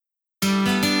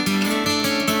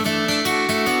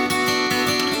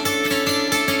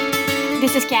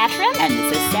This is Catherine. And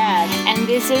this is Sad. And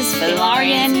this is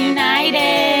Philorian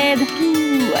United.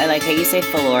 Ooh, I like how you say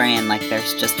Philorian like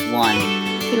there's just one.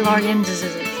 Philorian.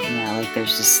 Yeah, like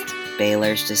there's just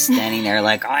Baylor's just standing there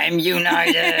like, I'm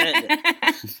united.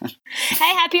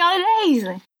 Hey, happy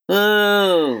holidays.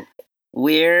 Ooh.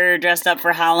 We're dressed up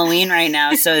for Halloween right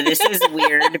now, so this is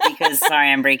weird because, sorry,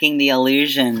 I'm breaking the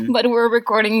illusion. But we're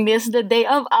recording this the day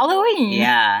of Halloween.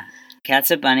 Yeah.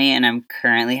 Cat's a bunny, and I'm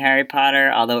currently Harry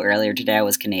Potter, although earlier today I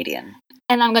was Canadian.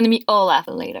 And I'm going to be Olaf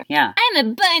later. Yeah. I'm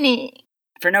a bunny.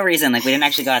 For no reason. Like, we didn't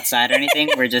actually go outside or anything.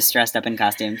 We're just dressed up in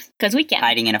costumes. Because we can.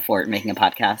 Hiding in a fort making a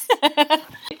podcast.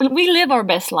 We live our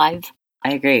best lives.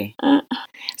 I agree.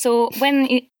 So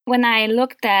when I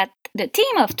looked at the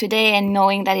theme of today and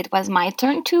knowing that it was my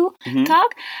turn to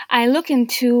talk, I look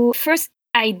into first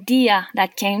idea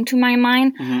that came to my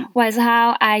mind was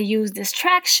how I use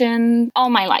distraction all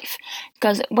my life.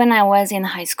 Because when I was in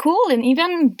high school and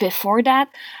even before that,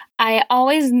 I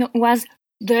always was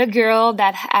the girl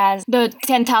that has the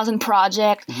 10,000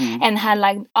 project and had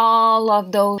like all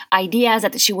of those ideas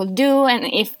that she will do,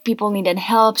 and if people needed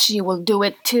help she will do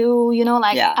it too, you know,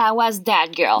 like I was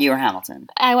that girl. You were Hamilton.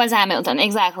 I was Hamilton,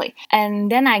 exactly.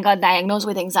 And then I got diagnosed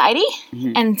with anxiety,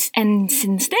 and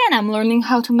since then I'm learning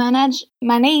how to manage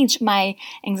my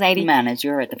anxiety. You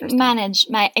were right the first time. Manage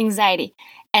my anxiety.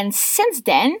 And since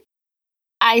then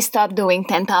I stopped doing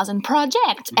 10,000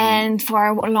 projects. And for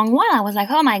a long while, I was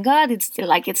like, oh my God, it's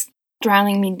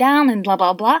drowning me down and blah,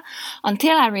 blah, blah.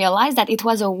 Until I realized that it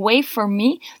was a way for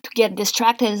me to get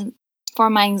distracted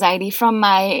from my anxiety, from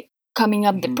my coming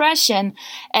up depression.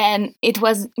 And it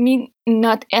was me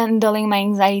not handling my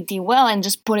anxiety well and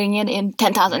just putting it in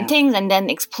 10,000 things and then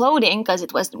exploding because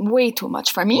it was way too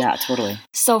much for me. Yeah, totally.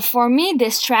 So for me,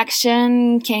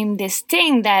 distraction came this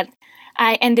thing that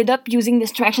I ended up using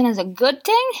distraction as a good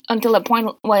thing until a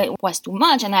point where it was too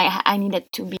much and I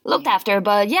needed to be looked after.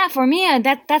 But yeah, for me,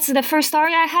 that's the first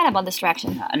story I had about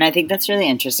distraction. And I think that's really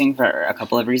interesting for a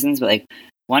couple of reasons. But like,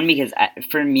 one, because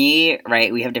for me,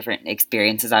 right, we have different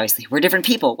experiences, obviously. We're different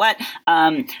people. What?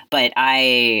 But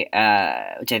I,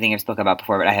 which I think I've spoken about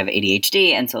before, but I have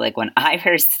ADHD. And so, like, when I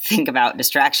first think about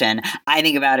distraction, I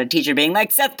think about a teacher being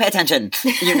like, Seth, pay attention.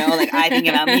 You know, like, I think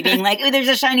about me being like, oh, there's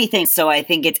a shiny thing. So I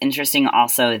think it's interesting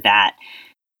also that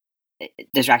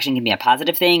distraction can be a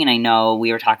positive thing. And I know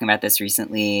we were talking about this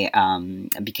recently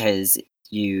because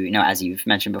you know, as you've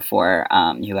mentioned before,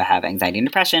 you have anxiety and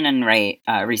depression, and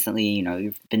recently, you know,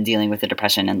 you've been dealing with the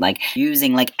depression and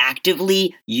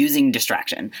actively using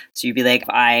distraction. So you'd be like, if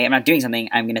I am not doing something,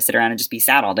 I'm going to sit around and just be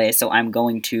sad all day. So I'm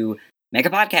going to make a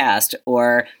podcast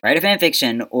or write a fan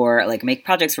fiction or like make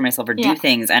projects for myself or do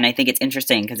things. And I think it's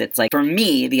interesting because it's like, for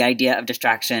me, the idea of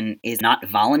distraction is not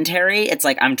voluntary. It's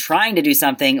like I'm trying to do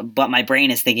something, but my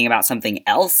brain is thinking about something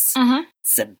else.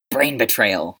 It's a brain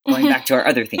betrayal, going back to our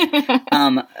other theme.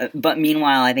 But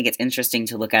meanwhile, I think it's interesting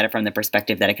to look at it from the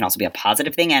perspective that it can also be a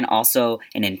positive thing and also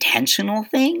an intentional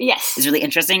thing. Yes. It's really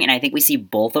interesting. And I think we see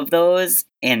both of those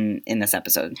in this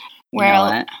episode.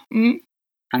 Well,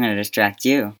 I'm going to distract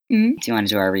you. Do you want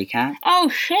to do our recap? Oh,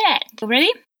 shit.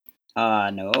 Ready?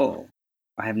 No.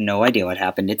 I have no idea what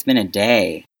happened. It's been a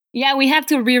day. Yeah, we have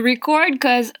to re-record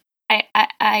because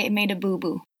I made a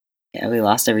boo-boo. Yeah, we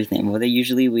lost everything. Well,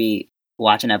 usually we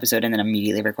watch an episode and then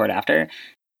immediately record after.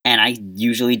 And I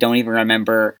usually don't even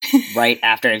remember right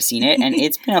after I've seen it. And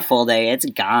it's been a full day. It's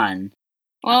gone.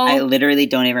 Well, I literally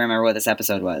don't even remember what this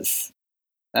episode was.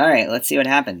 All right, let's see what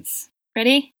happens.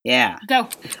 Ready? Yeah. Go.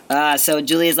 So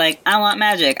Julia's like, I want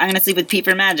magic. I'm going to sleep with Pete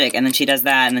for magic. And then she does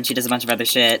that, and then she does a bunch of other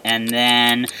shit. And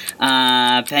then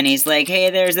Penny's like, hey,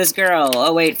 there's this girl.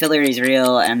 Oh, wait, Fillory's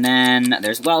real. And then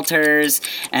there's Welters.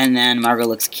 And then Margot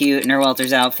looks cute in her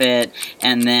Welters outfit.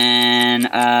 And then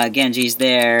Genji's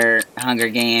there, Hunger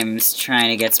Games, trying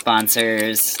to get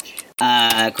sponsors.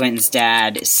 Quentin's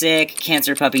dad is sick,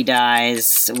 cancer puppy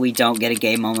dies. We don't get a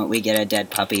gay moment, we get a dead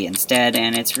puppy instead.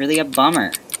 And it's really a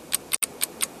bummer.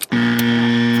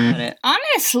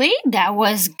 Honestly, that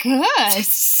was good.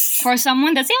 For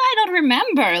someone that's, I don't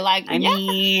remember. I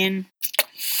mean...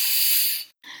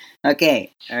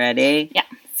 Okay, ready? Yeah.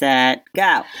 Set,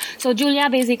 go. So Julia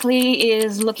basically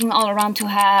is looking all around to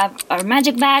have her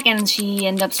magic back, and she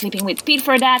ends up sleeping with Pete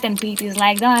for that, and Pete is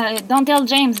like, don't tell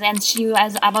James, and she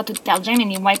was about to tell James,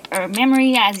 and he wiped her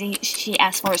memory as she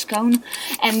asked for a scone.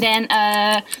 And then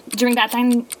during that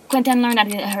time, Quentin learned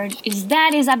that his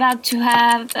dad is about to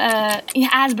have, he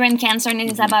has brain cancer and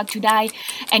is about to die,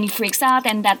 and he freaks out,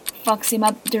 and that fucks him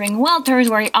up during Welters,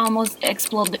 where he almost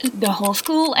exploded the whole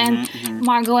school, and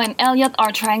Margot and Elliot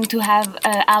are trying to have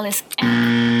Alice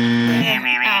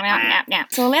Yeah.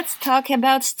 So let's talk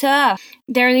about stuff.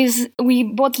 We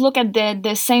both look at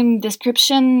the same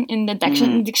description in the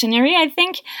dictionary, I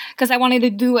think, because I wanted to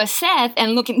do a set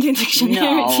and look in the dictionary.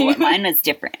 No, mine is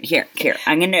different. Here.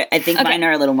 I think mine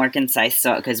are a little more concise,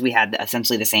 so because we had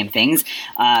essentially the same things.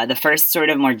 The first sort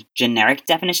of more generic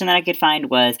definition that I could find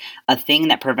was a thing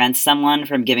that prevents someone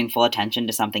from giving full attention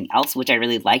to something else, which I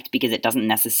really liked because it doesn't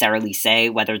necessarily say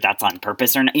whether that's on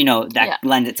purpose or not. That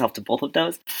lends itself to both of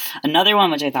those. Another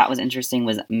one which I thought was interesting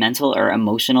was mental or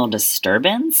emotional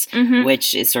disturbance,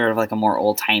 which is sort of like a more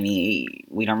old-timey,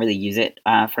 we don't really use it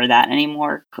for that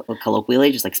anymore,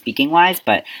 colloquially, just like speaking-wise,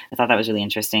 but I thought that was really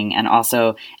interesting. And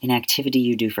also, an activity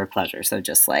you do for pleasure, so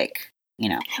just like,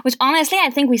 Which honestly, I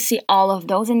think we see all of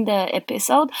those in the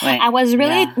episode. I was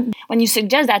really, when you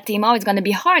suggest that, Timo, it's going to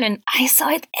be hard, and I saw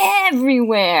it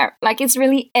everywhere. Like, it's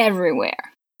really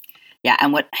everywhere. Yeah,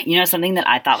 and something that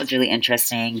I thought was really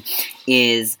interesting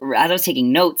is, as I was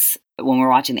taking notes when we were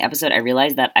watching the episode, I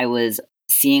realized that I was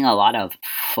seeing a lot of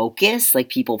focus, like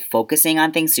people focusing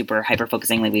on things, super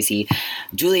hyper-focusing. Like we see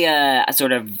Julia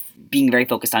sort of being very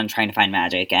focused on trying to find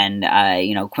magic, and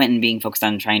Quentin being focused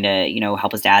on trying to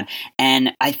help his dad.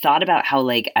 And I thought about how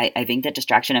I think that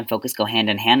distraction and focus go hand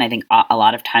in hand. I think a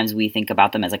lot of times we think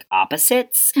about them as like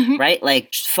opposites, right?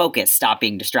 Like focus, stop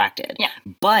being distracted. Yeah.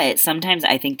 But sometimes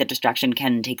I think that distraction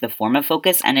can take the form of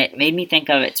focus, and it made me think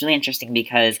of, it's really interesting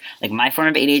because like my form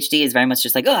of ADHD is very much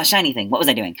just like, oh, a shiny thing. What was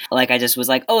I doing? Like I just was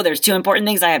like, oh, there's 2 important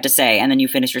things I have to say, and then you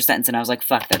finish your sentence, and I was like,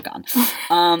 fuck, they're gone.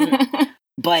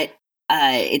 But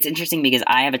it's interesting because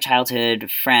I have a childhood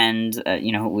friend,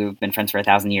 we've been friends for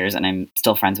 1,000 years and I'm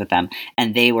still friends with them.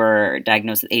 And they were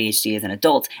diagnosed with ADHD as an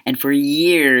adult. And for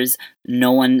years,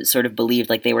 no one sort of believed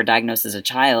like they were diagnosed as a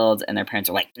child. And their parents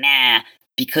were like, nah,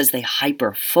 because they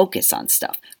hyper focus on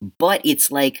stuff. But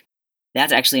it's like,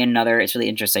 that's actually it's really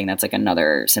interesting. That's like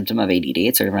another symptom of ADD.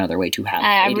 It's sort of another way to have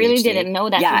I ADHD. really didn't know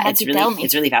that. Yeah, you had to tell me.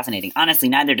 It's really fascinating. Honestly,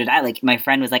 neither did I. Like, my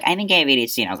friend was like, I think I have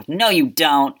ADHD. And I was like, no, you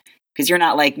don't. Because you're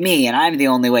not like me, and I'm the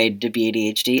only way to be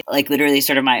ADHD. Like, literally,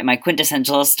 sort of my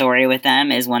quintessential story with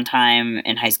them is one time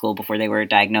in high school before they were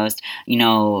diagnosed,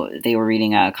 they were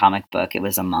reading a comic book. It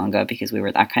was a manga because we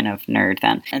were that kind of nerd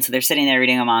then. And so they're sitting there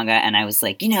reading a manga, and I was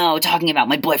like, talking about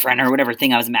my boyfriend or whatever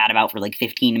thing I was mad about for like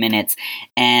 15 minutes.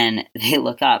 And they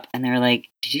look up, and they're like,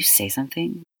 did you say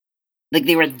something? Like,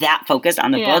 they were that focused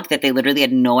on the book that they literally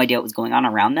had no idea what was going on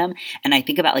around them. And I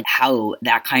think about like how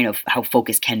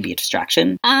focus can be a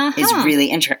distraction is really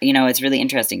it's really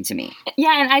interesting to me.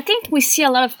 Yeah, and I think we see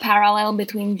a lot of parallel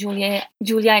between Julia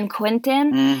and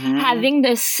Quentin having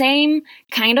the same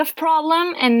kind of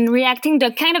problem and reacting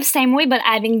the kind of same way, but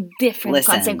having different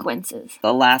consequences.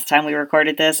 The last time we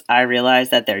recorded this, I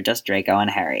realized that they're just Draco and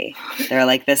Harry. They're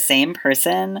like the same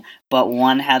person, but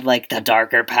one had like the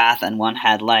darker path and one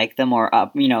had like the more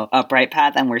upright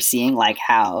path, and we're seeing like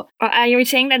how. Are you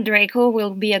saying that Draco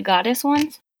will be a goddess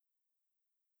once?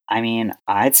 I mean,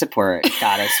 I'd support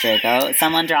goddess Draco.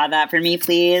 Someone draw that for me,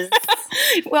 please.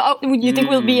 Well, you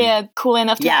think we'll be cool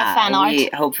enough to have fan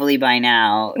art? Hopefully by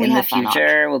now, in the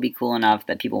future, we'll be cool enough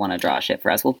that people want to draw shit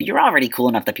for us. Well, you're already cool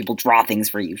enough that people draw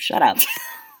things for you. Shut up.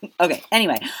 Okay,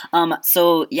 anyway.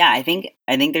 So, yeah, I think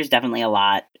there's definitely a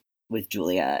lot with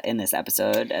Julia in this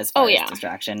episode as far as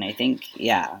distraction. I think,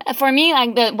 for me,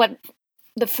 like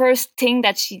the first thing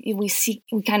that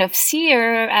we kind of see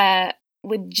her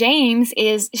with James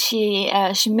is she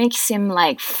makes him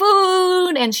like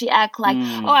food, and she act like,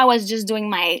 oh, I was just doing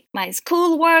my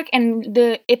schoolwork. And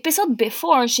the episode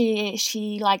before,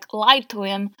 she like lied to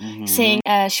him, saying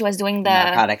she was doing the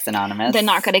Narcotics Anonymous. The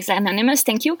Narcotics Anonymous,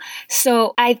 thank you.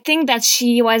 So I think that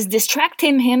she was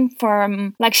distracting him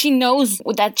from, like, she knows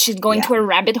that she's going to a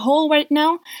rabbit hole right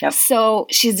now. Yep. So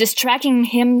she's distracting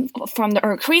him from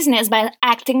her craziness by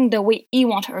acting the way he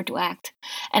wants her to act.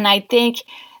 And I think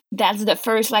that's the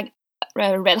first like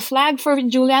red flag for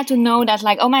Julia to know that,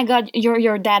 like, oh my God,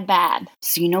 you're that bad.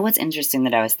 So what's interesting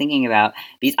that I was thinking about,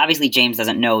 because obviously James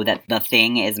doesn't know that the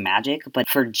thing is magic, but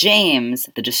for James,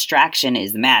 the distraction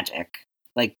is magic.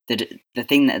 Like the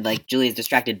thing that like Julia is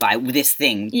distracted by this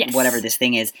thing, whatever this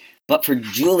thing is. But for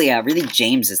Julia, really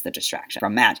James is the distraction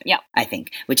from magic, I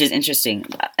think, which is interesting.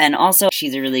 And also,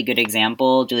 she's a really good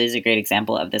example. Julia's a great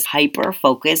example of this hyper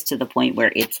focus to the point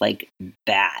where it's like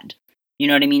bad. You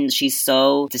know what I mean? She's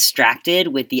so distracted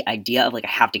with the idea of like,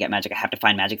 I have to get magic, I have to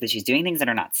find magic, that she's doing things that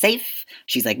are not safe.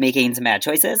 She's like making some bad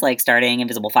choices, like starting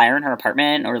invisible fire in her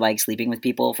apartment or like sleeping with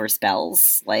people for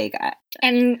spells.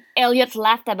 And Elliot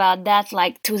laughed about that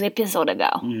like 2 episodes ago.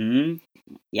 Mm-hmm.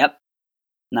 Yep.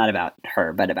 Not about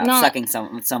her, but about sucking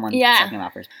someone sucking him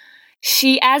off her.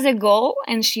 she has a goal,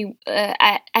 and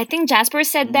I think Jasper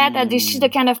said that she's the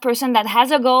kind of person that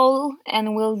has a goal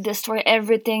and will destroy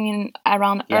everything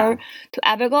around her to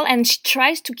have a goal, and she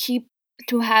tries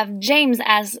to have James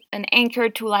as an anchor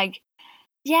to like,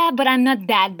 yeah, but I'm not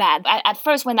that bad. At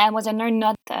first, when I was a nerd,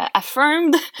 not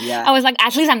affirmed, I was like,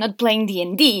 at least I'm not playing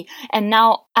D&D, and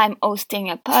now I'm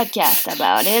hosting a podcast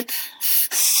about it.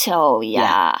 So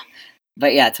yeah.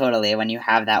 But yeah, totally. When you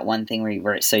have that one thing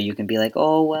where so you can be like,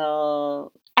 oh,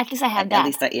 well... At least I have that. At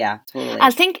least totally.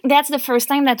 I think that's the first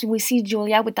time that we see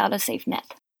Julia without a safe net.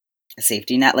 A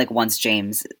safety net? Like once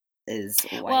James is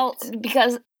wiped? Well,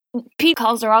 because Pete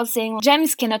calls her out saying,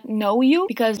 James cannot know you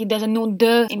because he doesn't know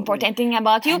the important thing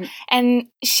about you. And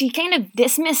she kind of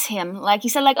dismissed him. Like, he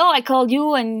said, like, oh, I called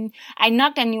you and I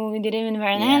knocked and you didn't even have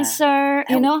an answer,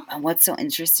 you know? And what's so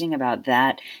interesting about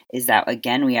that is that,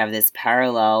 again, we have this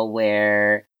parallel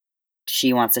where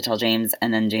she wants to tell James,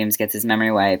 and then James gets his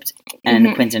memory wiped,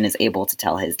 and Quentin is able to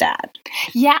tell his dad.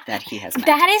 Yeah, that he has magic.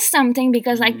 That is something,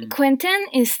 because like Quentin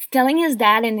is telling his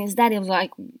dad, and his dad is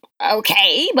like,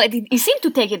 okay, but he seemed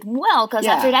to take it well, because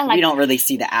after that, like, we don't really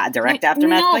see the direct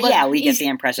aftermath, but we get the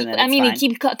impression that it's fine. He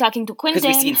keeps talking to Quentin.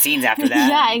 Because we've seen scenes after that.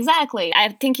 Yeah, exactly. I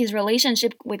think his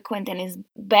relationship with Quentin is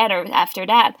better after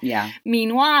that. Yeah.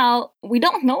 Meanwhile, we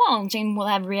don't know how James will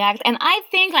have reacted, and I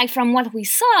think like from what we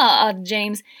saw of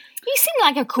James, he seemed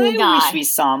like a cool guy. I wish we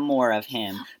saw more of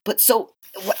him. But so,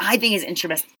 what I think is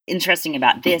interesting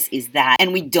about this is that,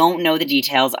 and we don't know the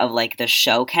details of like the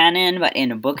show canon, but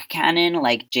in a book canon,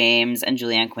 like James and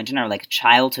Julia and Quentin are like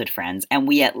childhood friends, and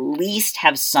we at least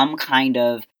have some kind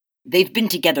of, they've been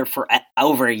together for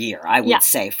over a year, I would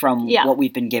say, from what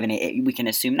we've been given. We can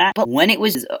assume that. But when it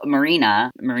was Marina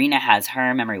has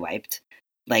her memory wiped.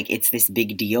 Like, it's this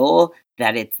big deal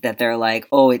that they're like,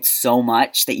 oh, it's so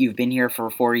much that you've been here for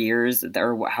 4 years,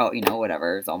 or how,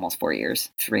 whatever, it's almost 4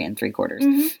 years, 3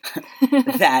 3/4.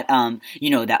 That,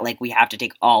 that like we have to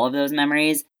take all of those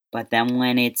memories. But then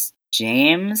when it's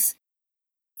James,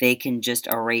 they can just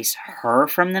erase her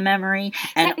from the memory.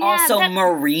 And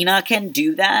Marina can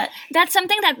do that. That's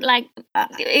something that, like,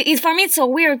 for me, it's so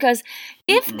weird, because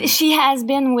if she has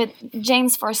been with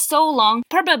James for so long,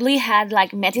 probably had,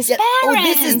 like, met his parents. Oh,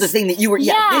 this is the thing that you were,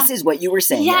 this is what you were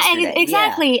saying yesterday.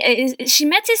 Exactly. Yeah. She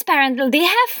met his parents. They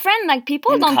have friends, like,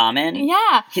 people in common?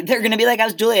 Yeah. They're going to be like,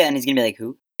 how's Julia? And he's going to be like,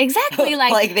 who? Exactly,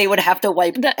 like they would have to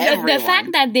wipe everyone. The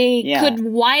fact that they could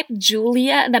wipe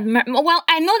Julia. Well,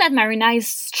 I know that Marina is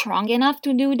strong enough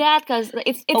to do that, because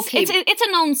it's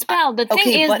a known spell. The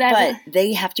thing is but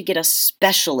they have to get a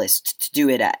specialist to do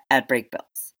it at Breakbills.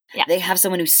 Yeah. They have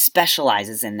someone who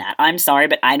specializes in that. I'm sorry,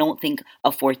 but I don't think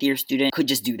a fourth-year student could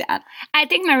just do that. I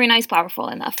think Marina is powerful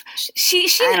enough. She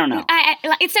I don't know.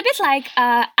 It's a bit like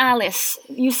Alice.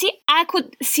 You see, I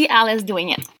could see Alice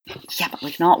doing it. Yeah, but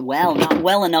like not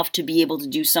well enough to be able to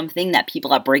do something that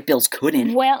people at Breakbills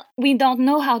couldn't. Well, we don't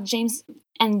know how James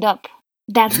ended up.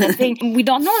 That's the thing. We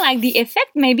don't know, like, the effect.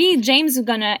 Maybe James is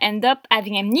gonna end up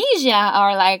having amnesia,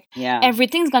 or like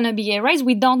everything's gonna be erased.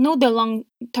 We don't know the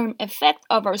long-term effect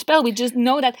of our spell. We just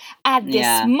know that at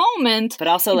this moment, but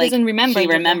also, he doesn't remember. He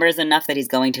remembers enough that he's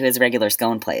going to his regular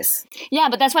scone place. Yeah,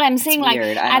 but that's what I'm saying. Like,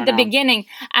 at the beginning,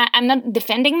 I'm not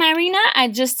defending Marina. I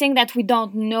just think that we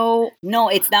don't know. No,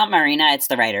 it's not Marina. It's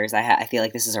the writers. I feel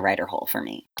like this is a writer hole for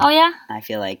me. Oh yeah. I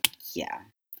feel like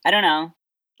I don't know.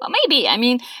 Well, maybe. I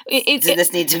mean, does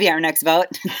this need to be our next vote?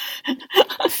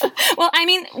 Well, I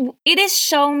mean, it is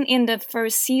shown in the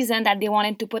first season that they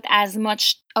wanted to put as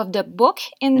much of the book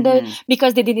in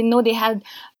because they didn't know they had.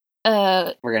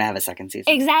 We're gonna have a second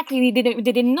season. Exactly, they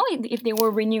didn't know if they were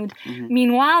renewed.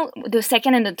 Meanwhile, the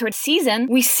second and the third season,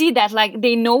 we see that like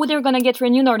they know they're gonna get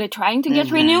renewed, or they're trying to get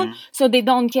renewed, so they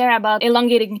don't care about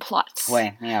elongating plots.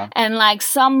 And like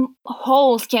some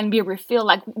holes can be refilled.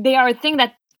 Like they are a thing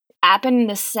that happened in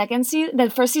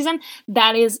the first season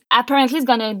that is apparently is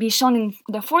gonna be shown in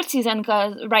the fourth season,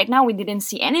 because right now we didn't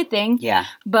see anything. Yeah.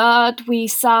 But we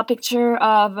saw a picture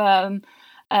of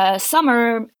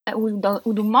Summer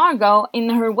with Margot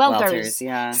in her welters.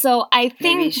 Yeah. So I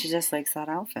think maybe she just likes that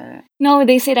outfit. No,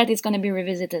 they say that it's gonna be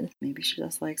revisited. Maybe she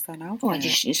just likes that outfit. Oh,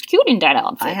 she's cute in that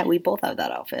outfit. We both have that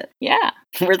outfit. Yeah.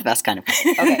 We're the best kind of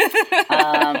people.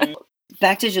 Okay.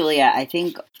 Back to Julia. I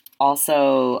think.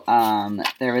 Also,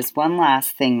 there was one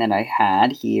last thing that I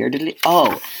had here.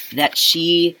 That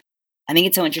she... I think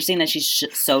it's so interesting that she's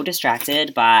so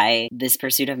distracted by this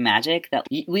pursuit of magic that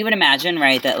we would imagine,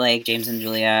 right, that, like, James and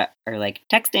Julia are, like,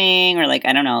 texting, or, like,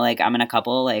 I don't know, like, I'm in a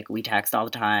couple, like, we text all the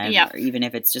time. Yeah. Or even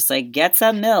if it's just, like, get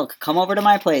some milk, come over to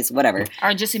my place, whatever.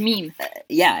 Or just a meme.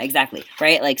 Yeah, exactly.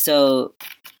 Right? Like, so...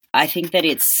 I think that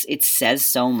it says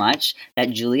so much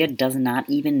that Julia does not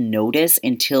even notice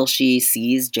until she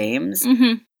sees James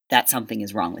that something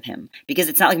is wrong with him. Because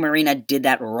it's not like Marina did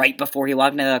that right before he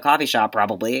walked into the coffee shop,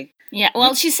 probably. Yeah,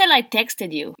 well, she said I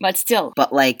texted you, but still.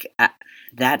 But like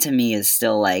that to me is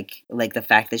still like the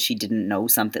fact that she didn't know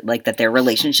something, like that their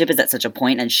relationship is at such a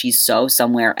point and she's so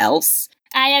somewhere else.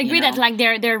 I agree that like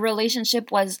their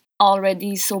relationship was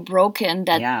already so broken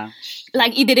that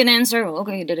like he didn't answer.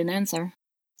 Okay, he didn't answer.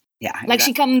 Yeah. Like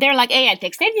she come there like, hey, I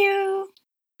texted you.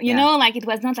 You know, like it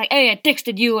was not like, hey, I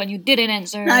texted you and you didn't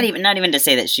answer. Not even to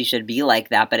say that she should be like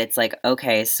that, but it's like,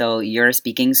 okay, so you're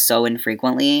speaking so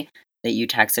infrequently that you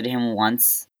texted him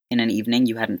once in an evening.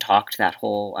 You hadn't talked that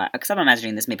whole, because I'm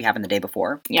imagining this maybe happened the day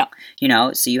before. Yeah. You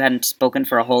know, so you hadn't spoken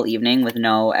for a whole evening with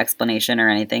no explanation or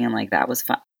anything, and like that was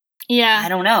fun. Yeah. I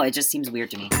don't know. It just seems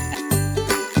weird to me.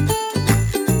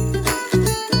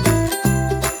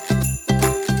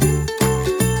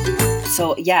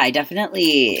 So, yeah, I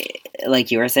definitely, like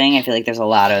you were saying, I feel like there's a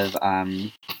lot of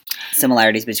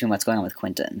similarities between what's going on with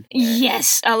Quentin.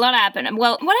 Yes, a lot happened.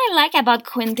 Well, what I like about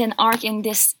Quentin arc in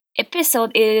this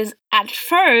episode is at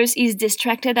first he's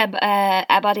distracted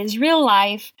about his real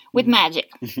life with magic,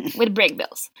 with break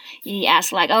bills. He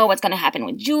asks like, oh, what's going to happen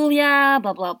with Julia,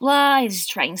 blah, blah, blah. He's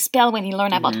trying spell when he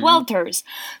learned about welters.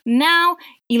 Now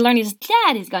he learned his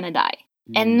dad is going to die.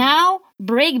 And now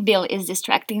break bill is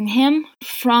distracting him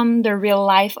from the real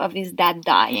life of his dad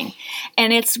dying.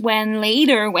 And it's when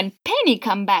later, when Penny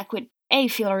come back with, hey,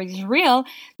 Filler is real,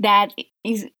 that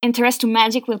his interest to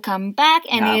magic will come back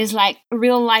and his like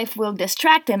real life will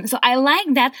distract him. So I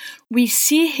like that we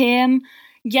see him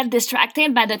get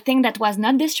distracted by the thing that was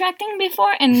not distracting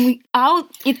before, and how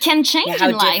it can change how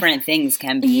in life. Different things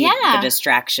can be the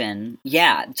distraction.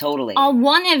 Yeah, totally.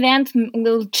 One event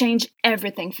will change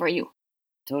everything for you.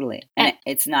 Totally. And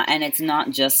it's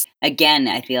not just, again,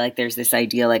 I feel like there's this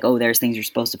idea like, oh, there's things you're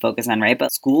supposed to focus on, right?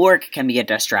 But schoolwork can be a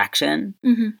distraction,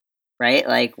 right?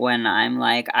 Like when I'm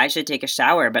like, I should take a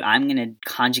shower, but I'm going to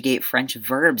conjugate French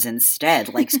verbs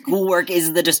instead. Like schoolwork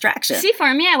is the distraction. See,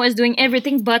 for me, I was doing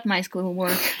everything but my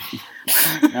schoolwork.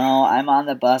 No, I'm on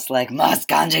the bus like, must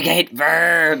conjugate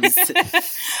verbs.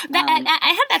 I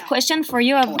had that question for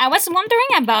you. I was wondering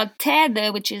about Ted,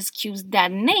 which is Q's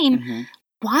dad name.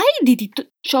 Why did he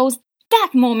chose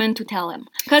that moment to tell him?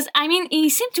 Because, I mean, he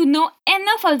seemed to know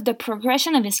enough of the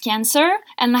progression of his cancer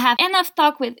and have enough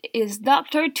talk with his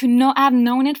doctor to have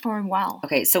known it for a while.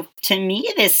 Okay, so to me,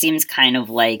 this seems kind of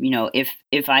like, you know,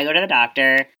 if I go to the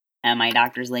doctor and my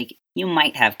doctor's like, you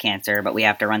might have cancer, but we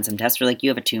have to run some tests, or like, you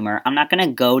have a tumor, I'm not going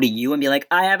to go to you and be like,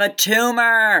 I have a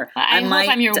tumor! I hope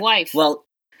I'm your wife. Well,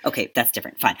 okay, that's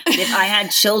different. Fine. But if I had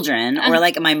children, or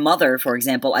like my mother, for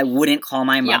example, I wouldn't call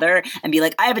my mother and be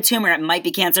like, I have a tumor, it might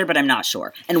be cancer, but I'm not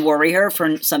sure, and worry her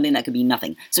for something that could be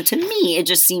nothing. So to me, it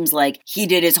just seems like he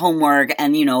did his homework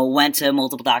and, you know, went to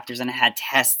multiple doctors and had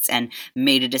tests and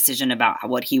made a decision about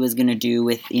what he was going to do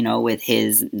with, you know, with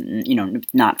his, you know,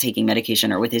 not taking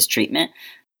medication or with his treatment.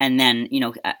 And then, you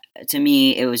know, to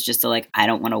me, it was just like, I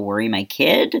don't want to worry my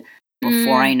kid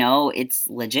before I know it's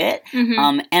legit.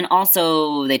 And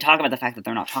also, they talk about the fact that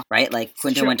they're not talking, right? Like,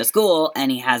 Quentin went to school,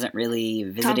 and he hasn't really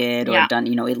visited or done,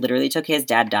 you know, it literally took his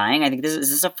dad dying. I think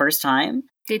is this the first time?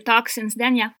 They talk since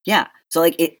then, Yeah. So,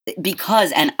 like,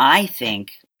 because, and I think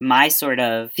my sort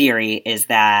of theory is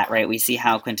that, right, we see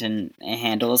how Quentin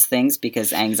handles things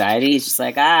because anxiety is just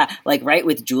like, like, right,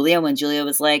 with Julia, when Julia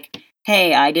was like,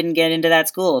 hey, I didn't get into that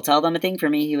school. Tell them a thing for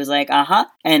me. He was like,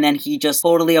 and then he just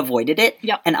totally avoided it.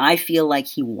 Yep. And I feel like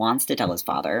he wants to tell his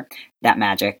father that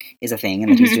magic is a thing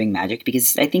and that he's doing magic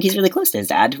because I think he's really close to his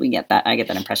dad. We get that. I get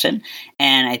that impression.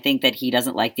 And I think that he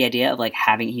doesn't like the idea of like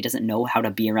he doesn't know how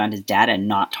to be around his dad and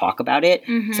not talk about it.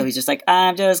 So he's just like,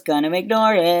 I'm just going to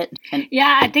ignore it. And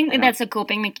I think that's a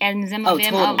coping mechanism of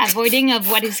him, of avoiding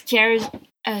of what is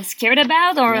scared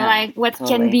about, or like what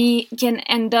can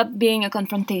end up being a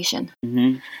confrontation.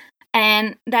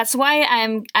 And that's why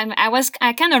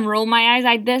I kind of roll my eyes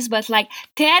like this, but like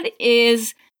Ted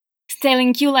is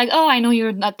telling Q like, oh, I know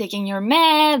you're not taking your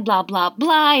med, blah blah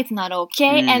blah, it's not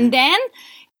okay. And then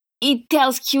he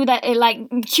tells Q that like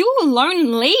Q will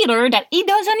learn later that he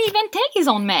doesn't even take his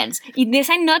own meds. He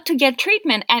decided not to get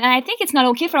treatment, and I think it's not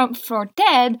okay for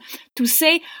Ted to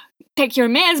say, take your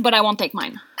meds, but I won't take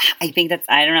mine. I think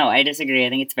I don't know, I disagree. I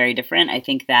think it's very different. I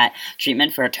think that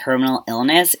treatment for a terminal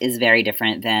illness is very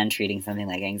different than treating something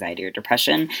like anxiety or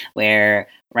depression, where,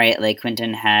 right, like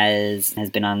Quentin has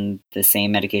been on the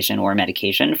same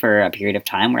medication for a period of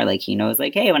time where like he knows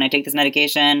like, hey, when I take this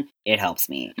medication, it helps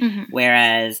me.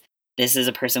 Whereas this is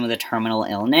a person with a terminal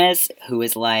illness who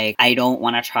is like, I don't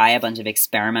want to try a bunch of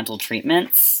experimental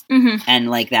treatments and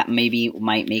like that maybe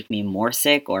might make me more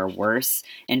sick or worse.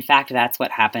 In fact, that's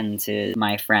what happened to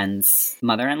my friend's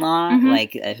mother-in-law,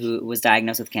 like who was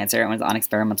diagnosed with cancer and was on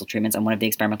experimental treatments, and one of the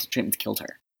experimental treatments killed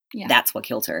her. Yeah. That's what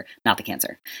killed her, not the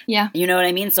cancer. Yeah. You know what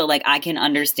I mean? So like I can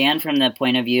understand from the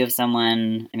point of view of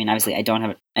someone, I mean, obviously I don't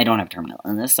have terminal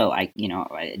illness, so I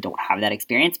don't have that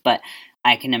experience, but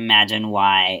I can imagine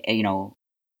why,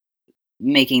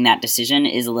 making that decision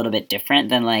is a little bit different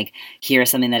than like, here's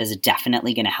something that is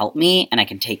definitely going to help me and I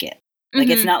can take it. Like,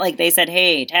 it's not like they said,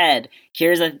 hey, Ted,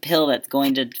 here's a pill that's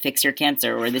going to fix your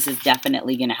cancer, or this is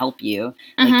definitely going to help you.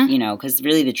 Like, because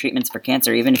really the treatments for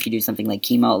cancer, even if you do something like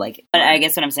chemo, like, but I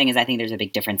guess what I'm saying is I think there's a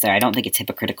big difference there. I don't think it's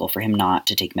hypocritical for him not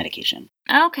to take medication.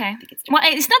 Okay. Well,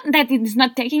 it's not that he's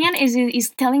not taking it, he's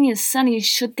telling his son he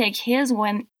should take his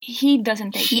when he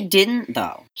doesn't take it. He didn't,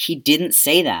 though. He didn't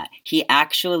say that. He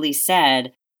actually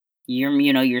said,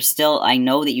 you're still, I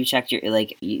know that you checked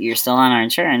you're still on our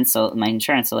insurance, so my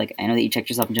insurance, so like, I know that you checked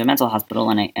yourself into a mental hospital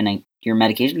and your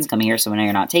medication's coming here, so now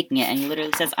you're not taking it, and he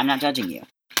literally says, I'm not judging you.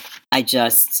 I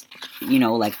just,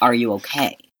 like, are you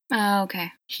okay? Oh,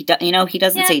 okay. He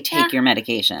doesn't say take your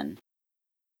medication.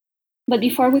 But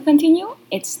before we continue,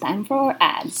 it's time for our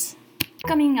ads.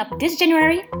 Coming up this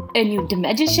January, a new The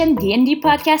Magician D&D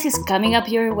podcast is coming up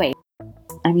your way.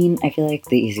 I mean, I feel like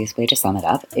the easiest way to sum it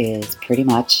up is pretty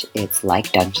much it's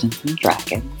like Dungeons and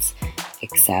Dragons,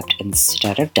 except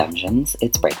instead of dungeons,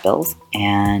 it's break bills,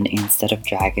 and instead of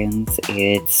dragons,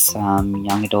 it's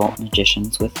young adult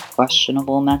magicians with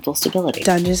questionable mental stability.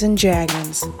 Dungeons and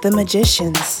Dragons, The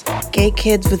Magicians, gay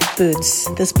kids with boots.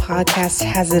 This podcast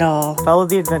has it all. Follow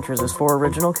the adventures as 4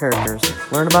 original characters,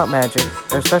 learn about magic,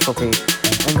 their specialty,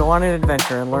 and go on an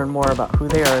adventure and learn more about who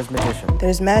they are as magicians.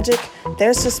 There's magic,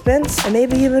 there's suspense, and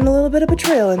maybe even a little bit of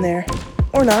betrayal in there.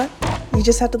 Or not. You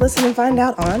just have to listen and find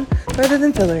out on Further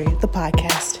Than Fillory, the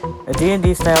podcast. A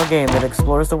D&D style game that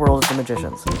explores the world of the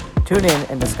magicians. Tune in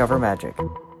and discover magic.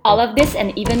 All of this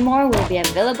and even more will be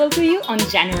available to you on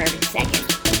January 2nd.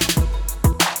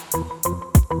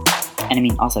 And I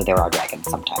mean, also there are dragons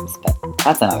sometimes, but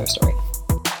that's another story.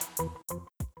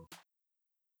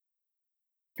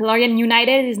 Florian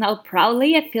United is now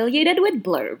proudly affiliated with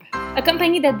Blurb, a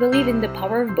company that believes in the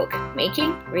power of book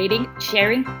making, reading,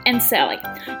 sharing, and selling.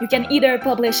 You can either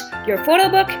publish your photo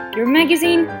book, your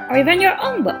magazine, or even your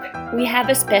own book. We have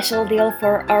a special deal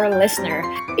for our listener.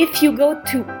 If you go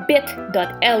to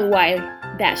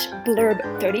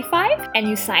bit.ly/blurb35 and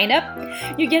you sign up,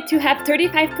 you get to have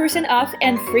 35% off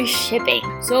and free shipping.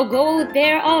 So go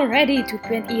there already to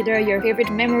print either your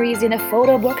favorite memories in a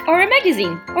photo book or a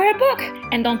magazine or a book.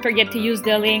 And don't forget to use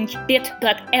the link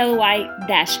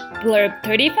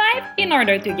bit.ly/blurb35 in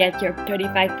order to get your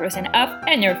 35% off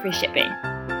and your free shipping.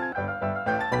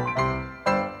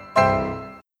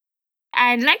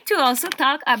 I'd like to also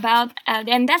talk about,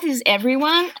 and that is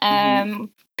everyone,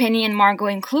 Penny and Margot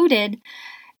included,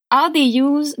 how they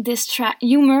use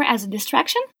humor as a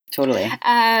distraction. Totally.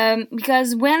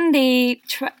 Because when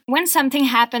when something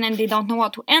happens and they don't know how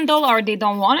to handle or they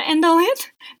don't want to handle it,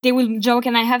 they will joke.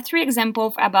 And I have 3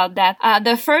 examples about that.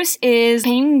 The first is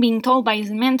Penny being told by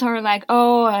his mentor, like,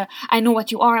 "Oh, I know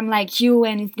what you are. I'm like you,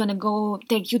 and it's gonna go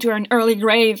take you to an early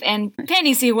grave." And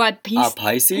Penny see what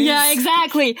Pisces. Yeah,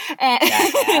 exactly.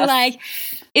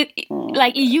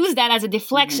 Like he used that as a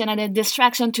deflection and a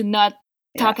distraction to not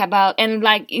talk about, and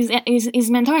like his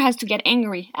mentor has to get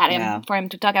angry at him for him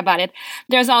to talk about it.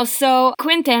 There's also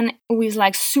Quentin, who is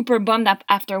like super bummed up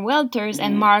after Welters,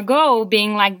 and Margot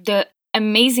being like the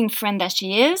amazing friend that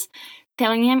she is,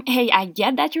 telling him, "Hey, I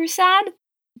get that you're sad,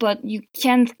 but you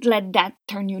can't let that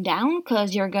turn you down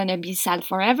because you're gonna be sad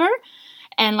forever.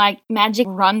 And like magic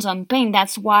runs on pain.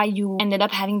 That's why you ended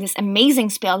up having this amazing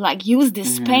spell. Like use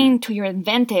this pain to your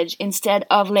advantage instead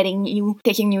of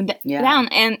taking you down."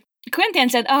 And Quentin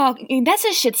said, "Oh, that's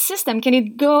a shit system.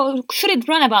 Should it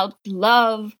run about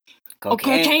love or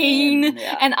cocaine?"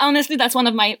 Yeah. And honestly, that's one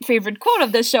of my favorite quotes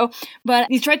of the show. But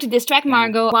he tried to distract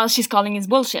Margot while she's calling his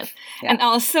bullshit. Yeah. And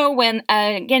also when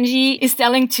Genji is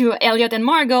telling to Elliot and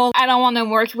Margot, "I don't want to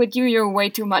work with you. You're way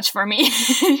too much for me."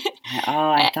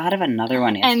 I thought of another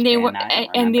one yesterday.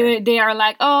 And they are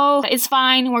like, "Oh, it's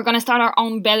fine. We're gonna start our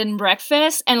own bed and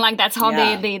breakfast." And like that's how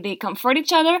they comfort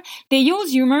each other. They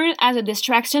use humor as a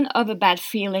distraction of a bad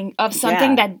feeling, of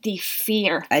something that they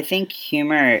fear. I think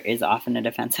humor is often a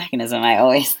defense mechanism mechanism I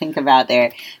always think about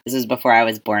there. This was before I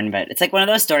was born, but it's like one of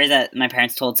those stories that my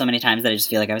parents told so many times that I just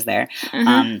feel like I was there.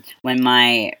 When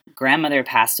my grandmother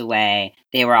passed away,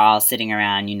 they were all sitting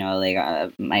around,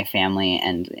 my family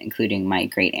and including my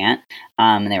great aunt.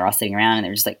 And they were all sitting around and they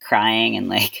were just like crying and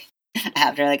like,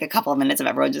 after like a couple of minutes of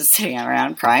everyone just sitting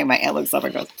around crying, my aunt looks up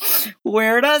and goes,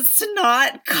 "Where does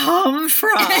snot come from?"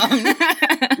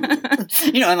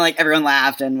 And like everyone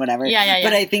laughed and whatever. Yeah.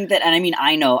 But I think that, and I mean,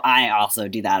 I know I also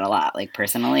do that a lot, like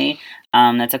personally.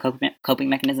 That's a coping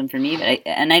mechanism for me. But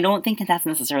I don't think that's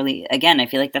necessarily, again, I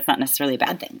feel like that's not necessarily a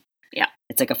bad thing. Yeah.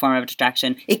 It's like a form of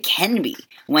distraction. It can be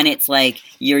when it's like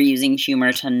you're using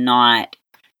humor to not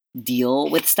deal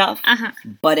with stuff,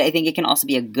 but I think it can also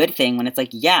be a good thing when it's like,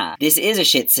 yeah, this is a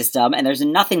shit system and there's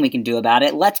nothing we can do about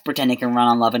it. Let's pretend it can run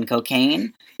on love and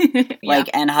cocaine,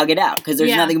 and hug it out because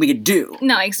there's nothing we could do.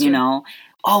 No, it's true.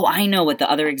 Oh, I know what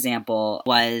the other example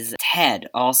was. Ted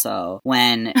also,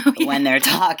 when they're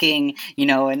talking,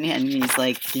 and he's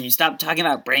like, "Can you stop talking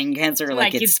about brain cancer?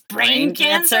 Like it's brain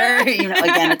cancer."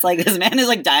 Again, it's like this man is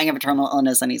like dying of a terminal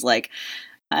illness, and he's like,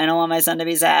 "I don't want my son to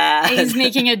be sad." He's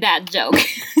making a dad joke.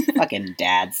 Fucking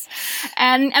dads.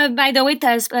 And by the way,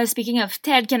 speaking of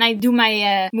Ted, can I do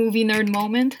my movie nerd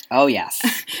moment? Oh, yes.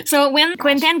 So when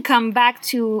Quentin come back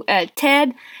to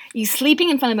Ted, he's sleeping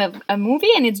in front of a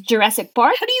movie and it's Jurassic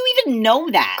Park. How do you even know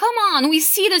that? Come on, we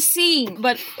see the scene.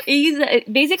 But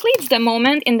basically it's the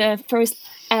moment in the first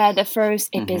episode, the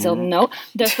first movie.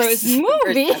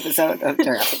 First episode of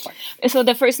Jurassic Park. So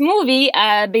the first movie,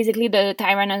 basically the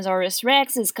Tyrannosaurus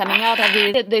Rex is coming out of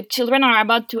it. The children are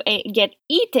about to get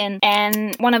eaten,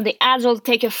 and one of the adults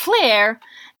take a flare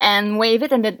and wave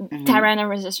it, and the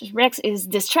Tyrannosaurus Rex is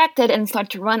distracted and start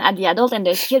to run at the adult, and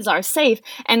the kids are safe.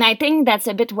 And I think that's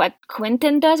a bit what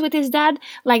Quentin does with his dad.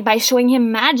 Like, by showing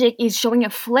him magic, he's showing a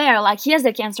flare, like he has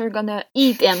the cancer gonna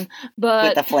eat him.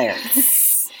 But with the flare.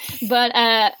 But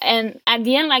and at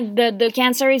the end, like the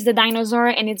cancer is the dinosaur,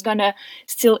 and it's gonna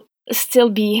still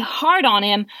be hard on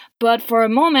him. But for a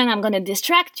moment, I'm gonna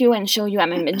distract you and show you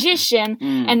I'm a magician,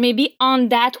 and maybe on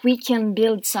that we can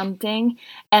build something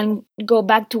and go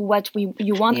back to what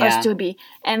you want us to be.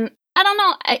 And I don't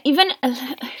know. Even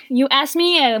you asked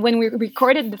me when we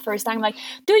recorded the first time, like,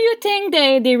 do you think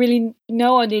they really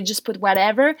know, or they just put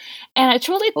whatever? And I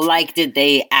truly like, did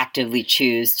they actively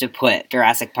choose to put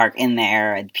Jurassic Park in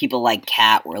there? And people like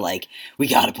Kat were like, "We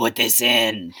got to put this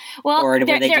in." Well, or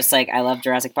were they just like, "I love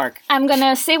Jurassic Park"? I'm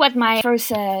gonna say what my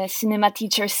first cinema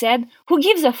teacher said. Who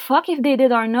gives a fuck if they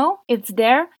did or no? It's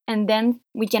there, and then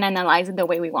we can analyze it the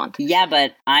way we want. Yeah,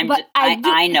 but I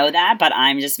know that, but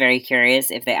I'm just very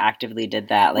curious if they actively did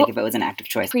that, like if it was an active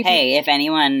choice. Hey, if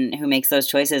anyone who makes those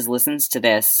choices listens to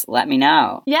this, let me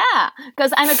know. Yeah,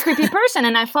 because I'm a creepy person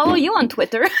and I follow you on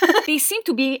Twitter. They seem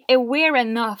to be aware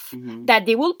enough that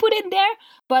they will put it there.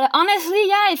 But honestly,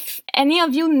 yeah, if any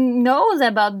of you knows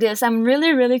about this, I'm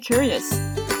really, really curious.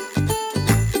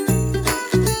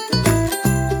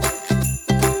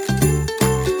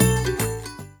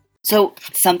 So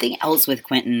something else with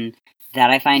Quentin that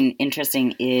I find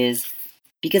interesting is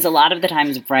because a lot of the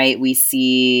times, right, we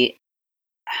see,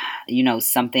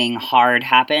 something hard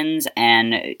happens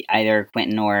and either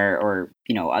Quentin or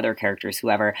other characters,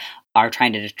 whoever, are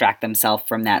trying to distract themselves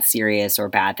from that serious or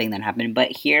bad thing that happened.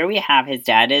 But here we have his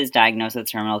dad is diagnosed with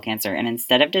terminal cancer, and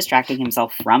instead of distracting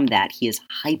himself from that, he is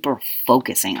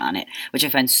hyper-focusing on it, which I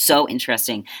find so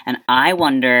interesting. And I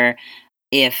wonder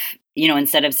if,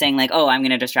 instead of saying like, "Oh, I'm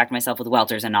going to distract myself with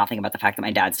welters and not think about the fact that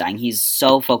my dad's dying," he's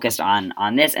so focused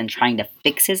on this and trying to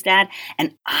fix his dad.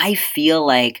 And I feel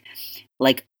like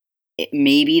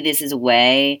maybe this is a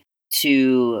way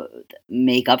to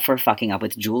make up for fucking up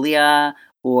with Julia,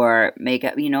 or make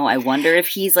up, I wonder if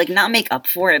he's like, not make up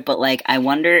for it, but like, I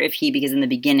wonder if because in the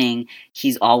beginning,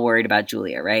 he's all worried about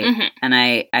Julia, right? And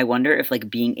I wonder if like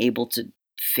being able to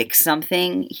fix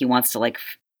something, he wants to like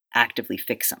actively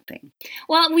fix something.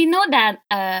 Well, we know that,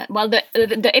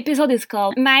 the episode is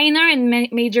called Minor and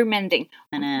Major Mending.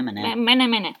 And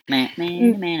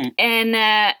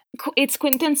it's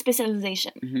Quentin's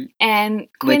specialization. And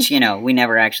which, we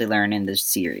never actually learn in the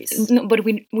series. No, but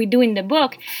we do in the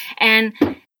book. And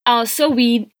also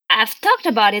we have talked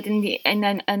about it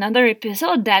in another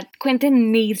episode that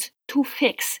Quentin needs to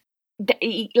fix.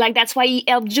 Like, that's why he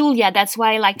helped Julia. That's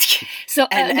why, like, so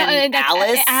and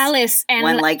Alice, and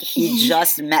when like he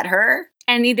just met her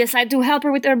And he decided to help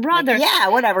her with her brother. Like, yeah,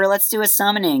 whatever. Let's do a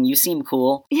summoning. You seem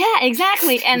cool. Yeah,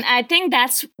 exactly. And I think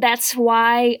that's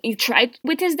why he tried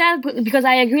with his dad, because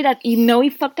I agree that he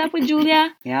fucked up with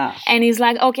Julia. Yeah. And he's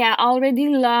like, okay, I already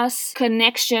lost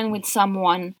connection with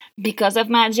someone because of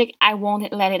magic. I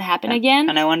won't let it happen again.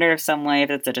 And I wonder if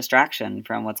it's a distraction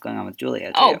from what's going on with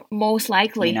Julia, too. Oh, most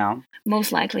likely. You know?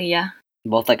 Most likely, yeah.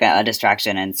 Both like a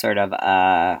distraction and sort of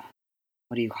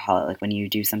what do you call it? Like when you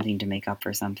do something to make up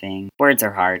for something. Words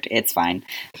are hard. It's fine.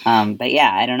 But yeah,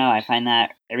 I don't know. I find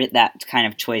that kind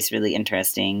of choice really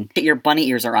interesting. Your bunny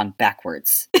ears are on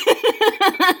backwards.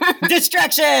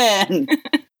 Distraction!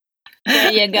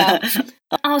 There you go.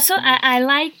 Also, I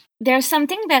like, there's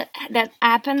something that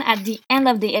happened at the end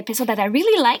of the episode that I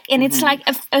really like, and it's like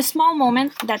a small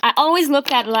moment that I always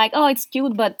look at like, oh, it's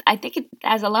cute, but I think it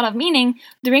has a lot of meaning.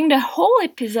 During the whole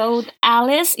episode,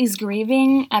 Alice is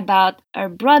grieving about her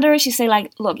brother. She say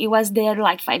like, look, he was there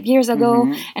like 5 years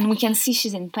ago, and we can see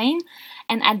she's in pain.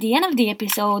 And at the end of the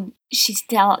episode, she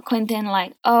tell Quentin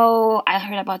like, oh, I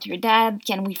heard about your dad.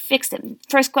 Can we fix it?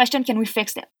 First question, can we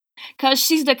fix it? Because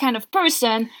she's the kind of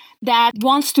person that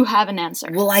wants to have an answer.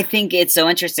 Well, I think it's so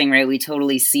interesting, right? We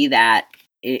totally see that,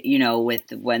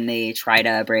 with when they try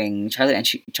to bring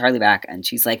Charlie back, and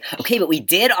she's like, okay, but we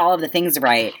did all of the things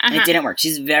right, and it didn't work.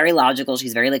 She's very logical.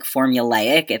 She's very like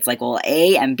formulaic. It's like, well,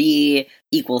 A and B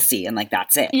equals C, and like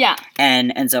that's it. Yeah.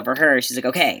 And so for her, she's like,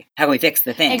 okay, how can we fix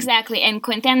the thing? Exactly. And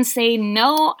Quentin say,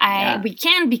 no, we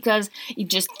can't, because he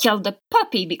just killed the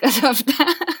puppy because of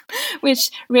that, which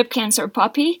rib cancer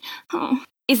puppy. Oh.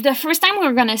 It's the first time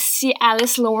we're gonna see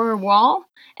Alice lower her wall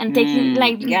and take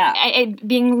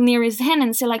being near his hand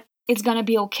and say like, it's gonna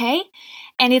be okay.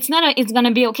 And it's not it's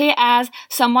gonna be okay as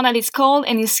someone that is cold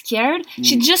and is scared.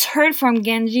 She just heard from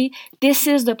Genji, this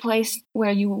is the place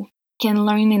where you can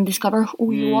learn and discover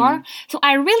who you are. So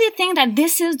I really think that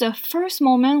this is the first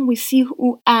moment we see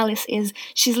who Alice is.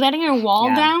 She's letting her wall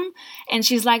down, and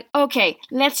she's like, okay,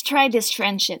 let's try this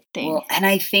friendship thing. Well, and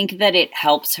I think that it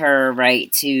helps her,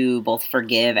 right, to both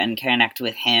forgive and connect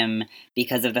with him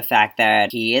because of the fact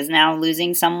that he is now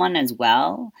losing someone as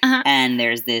well. And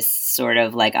there's this sort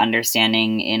of like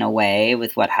understanding in a way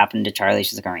with what happened to Charlie.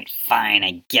 She's like, all right, fine,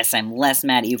 I guess I'm less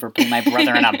mad at you for putting my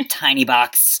brother in a tiny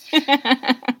box.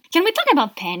 Can we talk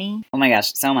about Penny? Oh my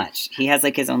gosh, so much. He has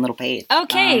like his own little page.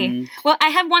 Okay. Well, I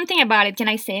have one thing about it. Can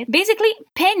I say it? Basically,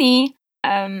 Penny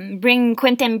bring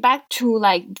Quentin back to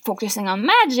like focusing on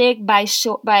magic by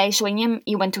showing him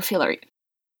he went to Fillory.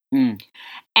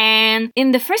 And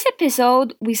in the first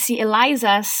episode, we see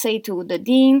Eliza say to the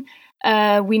dean,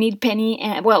 we need Penny,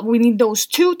 and we need those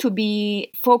two to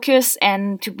be focused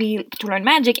and to learn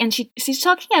magic. And she's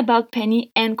talking about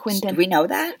Penny and Quentin. Do we know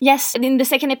that? Yes. And in the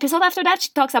second episode after that, she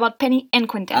talks about Penny and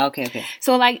Quentin. Okay.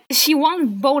 So like she wants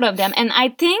both of them, and I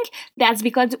think that's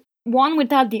because one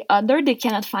without the other, they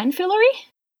cannot find Fillory.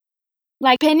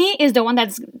 Like Penny is the one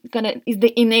is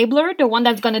the enabler, the one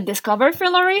that's gonna discover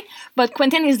Fillory, but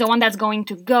Quentin is the one that's going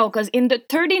to go. Because in the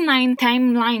 39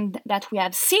 timeline that we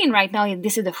have seen right now,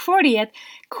 this is the 40th,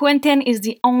 Quentin is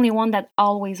the only one that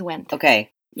always went. Okay.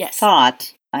 Yes.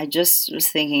 I just was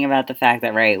thinking about the fact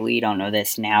that, right, we don't know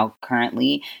this now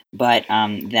currently, but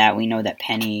that we know that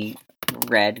Penny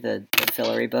read the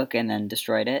Fillory book and then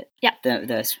destroyed it. Yeah.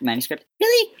 The manuscript.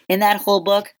 Really? In that whole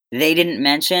book, they didn't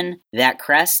mention that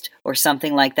crest or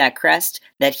something like that crest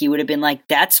that he would have been like,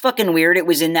 that's fucking weird. It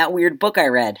was in that weird book I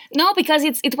read. No, because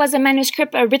it was a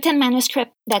manuscript, a written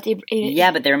manuscript that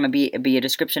yeah, but there might be a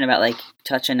description about like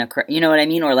touching a crest. You know what I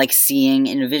mean? Or like seeing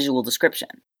in a visual description.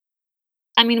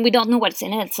 I mean, we don't know what's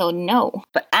in it, so no.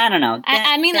 But I don't know.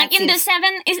 I mean, like in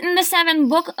the seventh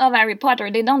book of Harry Potter,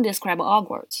 they don't describe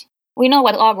Hogwarts. We know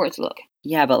what Hogwarts look.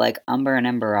 Yeah, but like Umber and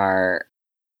Ember are,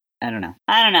 I don't know.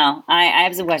 I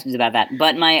have some questions about that.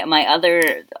 But my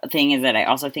other thing is that I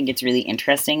also think it's really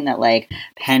interesting that like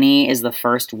Penny is the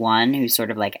first one who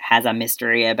sort of like has a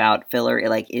mystery about Fillory,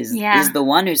 like is the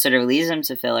one who sort of leads him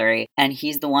to Fillory, and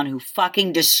he's the one who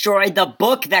fucking destroyed the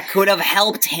book that could have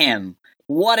helped him.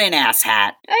 What an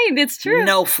asshat. Hey, that's true.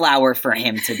 No flower for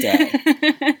him today.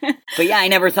 But yeah, I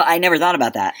never thought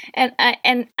about that. And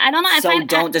I don't know. So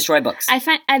don't destroy books.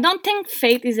 I don't think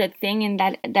fate is a thing in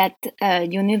that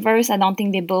universe. I don't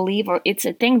think they believe or it's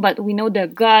a thing. But we know the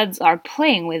gods are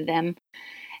playing with them,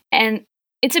 and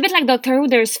it's a bit like Doctor Who.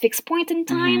 There's fixed point in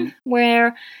time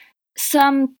where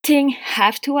something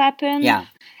have to happen. Yeah,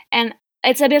 and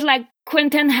it's a bit like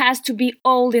Quentin has to be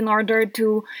old in order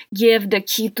to give the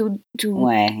key to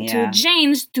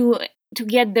James to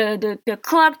get the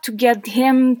clock to get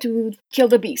him to kill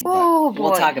the beast. Oh boy.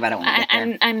 We'll talk about it when we get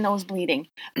there. I'm nose bleeding.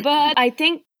 But I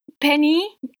think Penny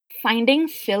finding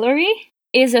Fillory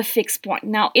is a fixed point.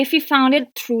 Now, if he found it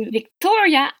through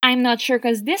Victoria, I'm not sure,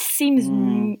 because this seems,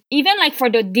 even like for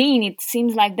the Dean, it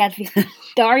seems like that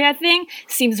Victoria thing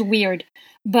seems weird.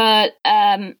 But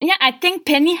yeah, I think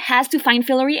Penny has to find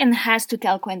Fillory and has to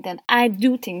tell Quentin. I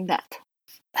do think that.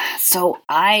 So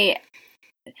I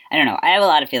don't know. I have a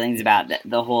lot of feelings about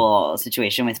the whole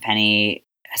situation with Penny,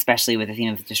 especially with the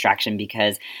theme of distraction,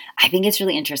 because I think it's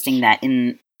really interesting that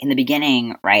in the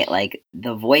beginning, right, like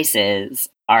the voices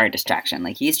are a distraction.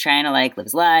 Like he's trying to like live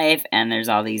his life, and there's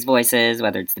all these voices,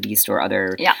 whether it's the Beast or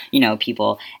other,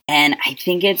 people. And I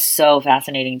think it's so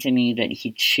fascinating to me that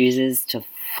he chooses to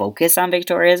focus on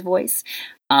Victoria's voice,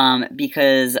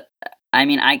 because I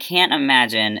mean, I can't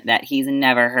imagine that he's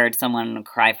never heard someone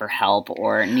cry for help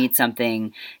or need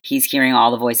something. He's hearing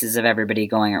all the voices of everybody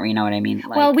going, you know what I mean?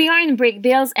 Like, well, we are in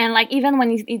Breakbills, and like even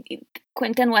when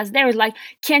Quentin was there, it's like,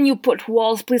 can you put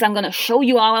walls, please? I'm gonna show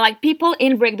you all. Like people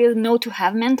in Breakbills know to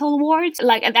have mental wards.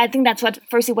 Like I think that's what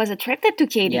first he was attracted to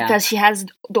Katie, because she has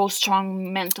those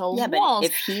strong mental walls.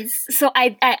 But if he's so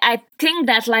I think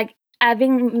that like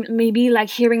having maybe like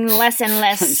hearing less and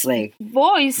less like,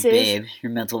 voices. Babe,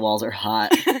 your mental walls are hot.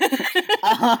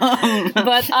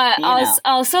 But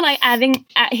also like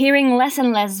hearing less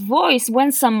and less voice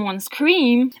when someone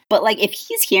screams. But like if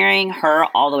he's hearing her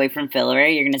all the way from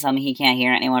Fillory, you're going to tell me he can't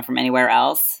hear anyone from anywhere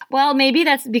else? Well, maybe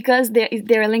that's because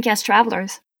they're linked as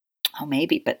travelers. Oh,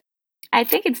 maybe, but I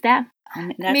think it's that.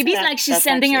 Maybe it's like she's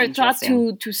sending her thought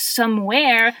to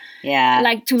somewhere,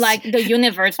 like to like the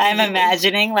universe. I'm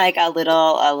imagining like a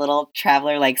little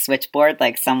traveler like switchboard,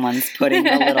 like someone's putting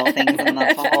the little things in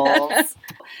the holes.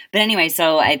 But anyway,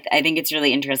 so I think it's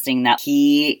really interesting that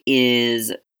he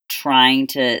is trying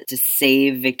to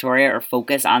save Victoria or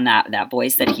focus on that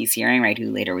voice that he's hearing, right,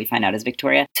 who later we find out is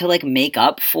Victoria, to like make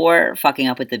up for fucking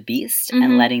up with the Beast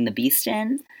and letting the Beast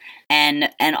in.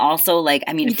 And also, like,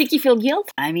 I mean... You think you feel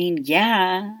guilt? I mean,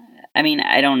 yeah. I mean,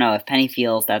 I don't know if Penny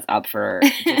feels that's up for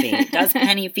debate. Does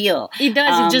Penny feel? He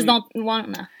does, you just don't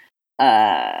want to.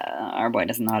 Our boy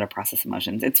doesn't know how to process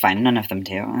emotions. It's fine, none of them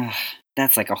do. Ugh,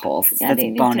 that's like a whole...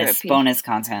 that's bonus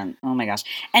content. Oh my gosh.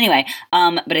 Anyway,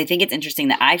 but I think it's interesting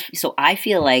that I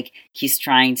feel like he's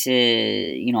trying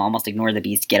to, almost ignore the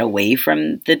Beast, get away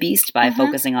from the Beast by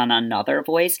focusing on another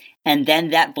voice, and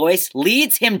then that voice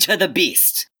leads him to the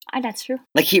Beast. That's true.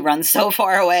 Like, he runs so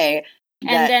far away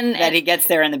that he gets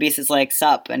there and the Beast is like,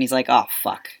 sup, and he's like, oh,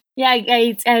 fuck. Yeah,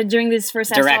 during this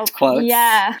first direct quotes.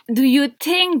 Yeah. Do you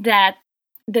think that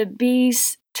the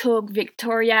Beast took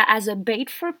Victoria as a bait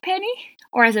for Penny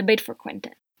or as a bait for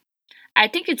Quentin? I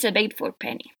think it's a bait for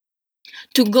Penny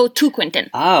to go to Quentin.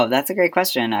 Oh, that's a great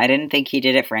question. I didn't think he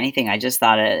did it for anything. I just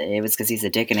thought it was because he's a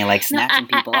dick and he likes snatching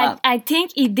people up. I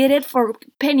think he did it for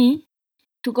Penny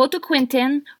to go to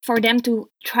Quentin, for them to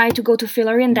try to go to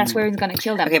Fillory, and that's where he's going to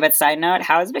kill them. Okay, but side note,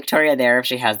 how is Victoria there if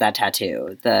she has that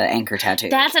tattoo, the anchor tattoo?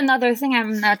 That's another thing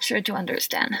I'm not sure to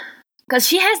understand. Because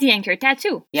she has the anchor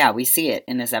tattoo. Yeah, we see it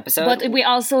in this episode. But we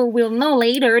also will know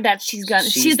later that she's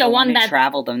the one that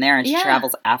traveled them there, and she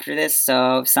travels after this.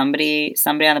 So somebody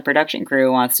on the production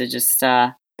crew wants to just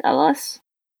tell us.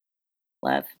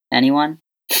 Lev, anyone?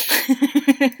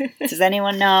 Does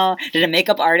anyone know? Did a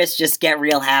makeup artist just get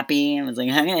real happy and was like,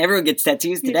 everyone gets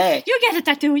tattoos today? You get a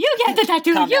tattoo. You get the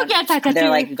tattoo. You get the tattoo. They're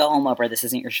like, go home, Oprah. This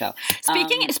isn't your show.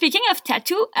 Speaking of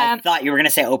tattoo, I thought you were gonna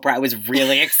say Oprah. I was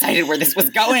really excited where this was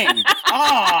going.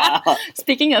 Oh.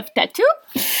 Speaking of tattoo,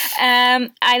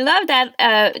 I love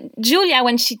that Julia,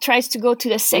 when she tries to go to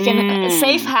the second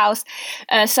safe house,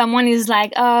 someone is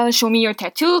like, show me your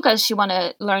tattoo, because she want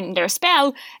to learn their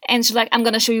spell, and she's like, I'm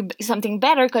gonna show you something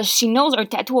better, because she knows her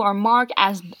tattoo are marked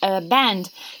as a band.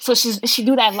 So she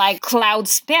do that like cloud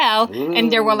spell,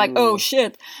 and they were like, oh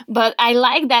shit. But I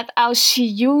like that how she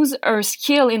used her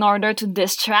skill in order to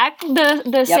distract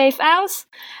the safe house.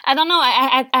 I don't know.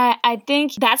 I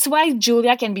think that's why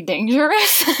Julia can be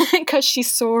dangerous, because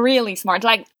she's so really smart.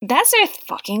 Like, that's a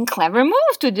fucking clever move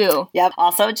to do. Yep.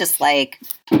 Also, just like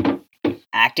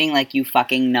acting like you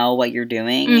fucking know what you're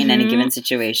doing in any given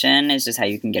situation is just how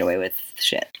you can get away with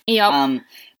shit. Yep.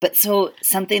 But so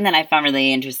something that I found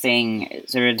really interesting,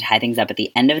 sort of to tie things up at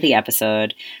the end of the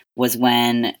episode, was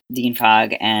when Dean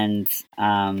Fogg and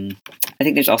I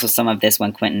think there's also some of this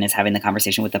when Quentin is having the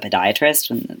conversation with the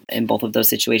podiatrist. In both of those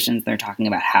situations, they're talking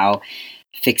about how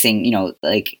fixing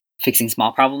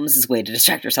small problems is a way to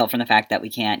distract yourself from the fact that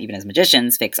we can't, even as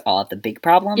magicians, fix all of the big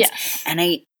problems. Yes. And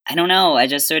I don't know, it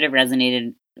just sort of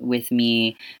resonated with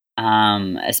me,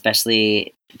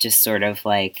 especially just sort of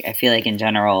like, I feel like in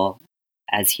general,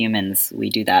 as humans, we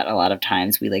do that a lot of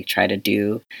times. We like try to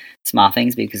do small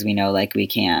things because we know like we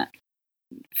can't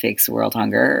fix world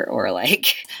hunger, or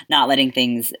like not letting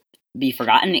things be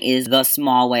forgotten is the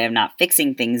small way of not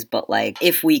fixing things. But like,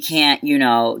 if we can't,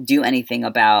 do anything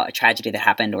about a tragedy that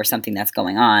happened or something that's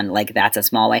going on, like that's a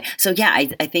small way. So yeah,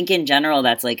 I think in general,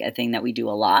 that's like a thing that we do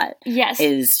a lot. Yes.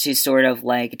 Is to sort of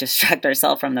like distract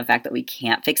ourselves from the fact that we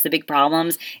can't fix the big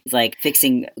problems. It's like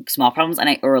fixing small problems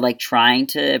or like trying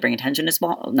to bring attention to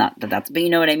small, not that that's, but you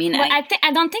know what I mean? Well,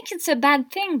 I don't think it's a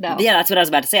bad thing though. Yeah, that's what I was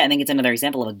about to say. I think it's another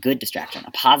example of a good distraction,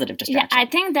 a positive distraction. Yeah, I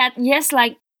think that,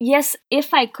 yes,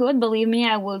 if I could, believe me,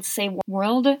 I would say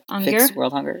world hunger. Fix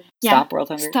world hunger. Stop world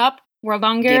hunger. Stop world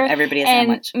hunger. Give everybody a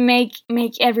sandwich. And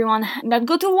make everyone that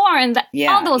go to war and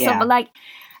all those stuff. But like,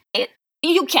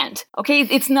 you can't. Okay,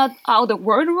 it's not how the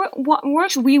world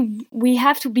works. We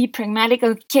have to be pragmatic.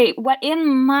 Okay, what in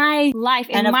my life,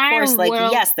 in my world, like,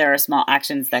 yes, there are small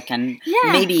actions that can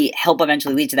maybe help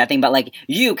eventually lead to that thing. But like,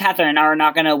 you, Catherine, are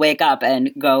not going to wake up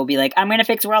and go be like, I'm going to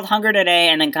fix world hunger today,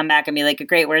 and then come back and be like,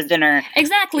 great, where's dinner?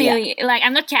 Exactly. Yeah. Like,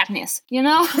 I'm not Katniss,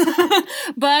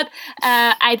 But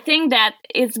I think that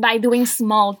it's by doing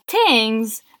small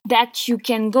things that you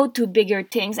can go to bigger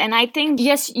things. And I think,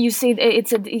 yes, you say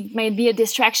it may be a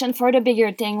distraction for the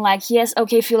bigger thing. Like, yes,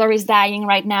 okay, Fillory is dying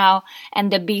right now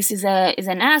and the Beast is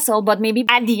an asshole, but maybe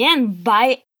at the end,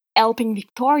 by helping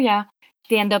Victoria,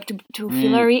 they end up to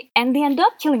Fillory and they end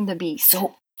up killing the Beast.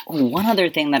 So one other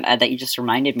thing that you just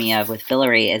reminded me of with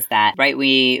Fillory is that, right,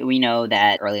 we know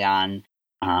that early on,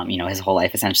 his whole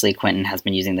life, essentially, Quentin has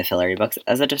been using the Fillory books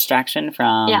as a distraction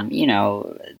from,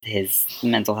 his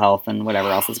mental health and whatever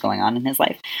else is going on in his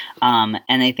life. And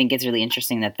I think it's really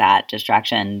interesting that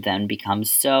distraction then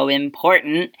becomes so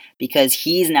important because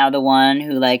he's now the one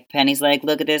who, like, Penny's like,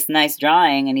 look at this nice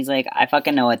drawing. And he's like, I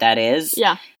fucking know what that is.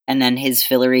 Yeah. And then his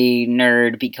Fillory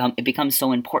nerd becomes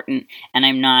so important. And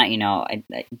I'm not, I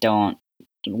don't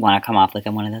want to come off like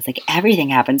I'm one of those, like, everything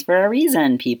happens for a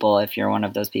reason people. If you're one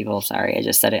of those people, sorry, I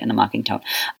just said it in a mocking tone.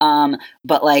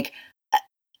 But like,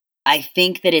 I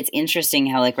think that it's interesting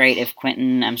how, like, right, if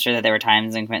Quentin, I'm sure that there were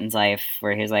times in Quentin's life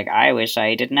where he was like, I wish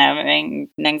I didn't have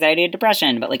anxiety or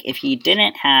depression. But like, if he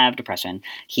didn't have depression,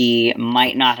 he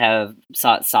might not have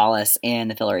sought solace in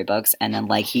the Fillory books, and then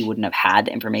like he wouldn't have had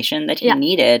the information that he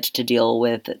needed to deal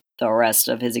with the rest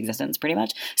of his existence, pretty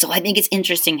much. So I think it's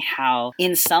interesting how,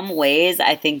 in some ways,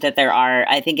 I think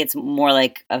it's more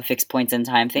like a fixed points in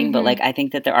time thing, but like, I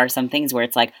think that there are some things where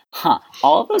it's like,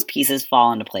 all of those pieces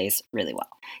fall into place really well.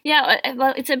 Yeah,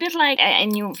 well, it's a bit like,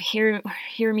 and you hear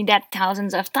me that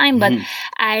thousands of times, but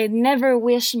I never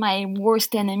wish my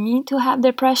worst enemy to have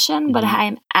depression, but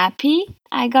I'm happy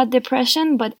I got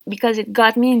depression, but because it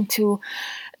got me into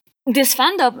this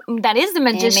fandom that is the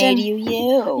magician. It made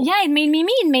you. Yeah, it made me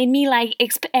me. It made me like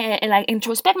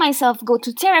introspect myself, go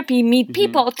to therapy, meet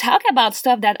people, talk about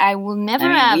stuff that I will never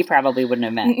have. We probably wouldn't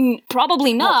have met.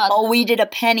 Probably not. Oh, we did a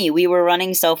Penny. We were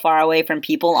running so far away from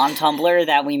people on Tumblr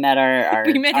that we met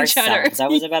we met each other. I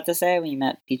was about to say we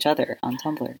met each other on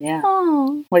Tumblr. Yeah.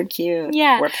 Oh, we're cute.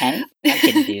 Yeah, we're Penny. I'm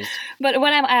confused. But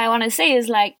what I want to say is,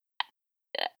 like,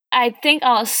 I think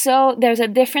also there's a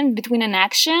difference between an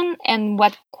action and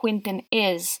what Quentin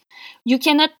is. You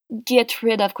cannot get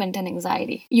rid of Quentin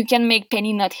anxiety. You can make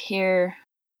Penny not hear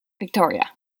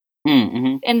Victoria.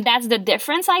 Mm-hmm. And that's the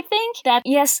difference, I think. That,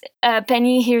 yes,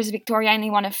 Penny hears Victoria and they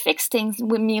want to fix things.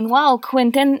 Meanwhile,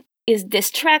 Quentin is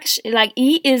distraction. Like,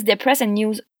 he is depressed and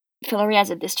use Fillory as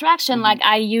a distraction. Like,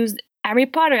 I used Harry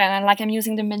Potter and I'm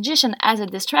using the magician as a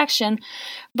distraction.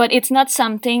 But it's not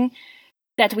something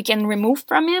that we can remove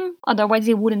from him, otherwise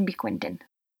it wouldn't be Quentin.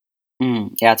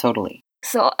 Yeah, totally.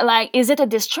 So, like, is it a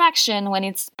distraction when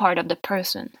it's part of the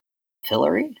person?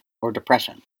 Fillory or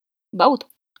depression? Both.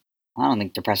 I don't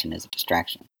think depression is a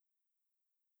distraction.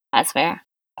 That's fair.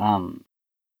 But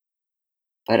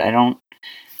I don't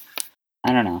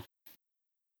know.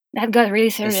 That got really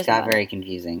serious. This got very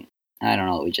confusing. I don't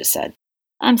know what we just said.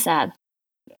 I'm sad.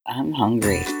 I'm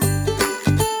hungry.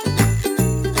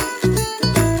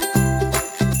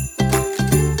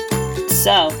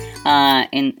 So,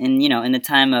 in the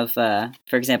time of,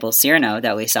 for example, Cyrano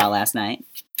that we saw last night,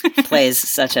 plays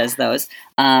such as those,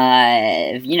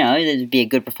 it'd be a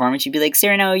good performance. You'd be like,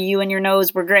 Cyrano, you and your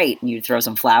nose were great. And you'd throw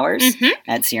some flowers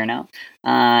at Cyrano.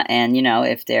 And,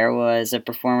 if there was a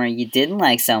performer you didn't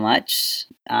like so much,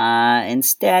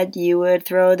 instead you would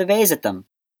throw the vase at them.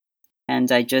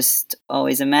 And I just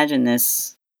always imagine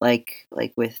this, like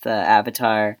with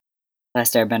Avatar,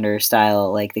 Last Airbender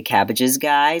style, like the cabbages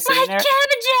guy sitting there. Cabbages!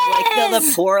 Like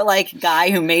the poor, guy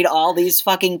who made all these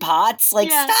fucking pots.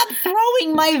 Stop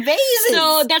throwing my vases!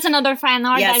 So that's another fan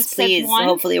art. Yes, please.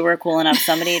 Hopefully we're cool enough.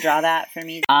 Somebody draw that for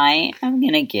me. I am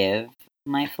gonna give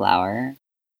my flower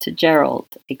to Gerald,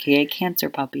 aka Cancer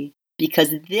Puppy,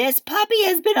 because this puppy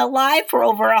has been alive for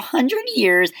over 100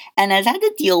 years and has had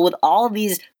to deal with all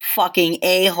these fucking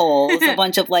a-holes. A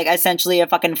bunch of, like, essentially a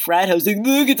fucking frat house. Like,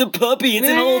 look, it's a puppy. It's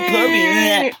an old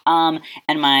puppy.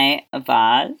 And my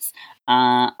vase,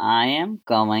 I am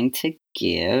going to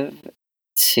give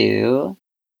to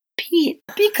Pete,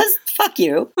 because fuck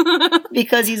you.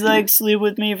 Because he's like, sleep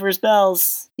with me for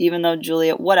spells, even though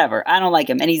Julia, whatever, I don't like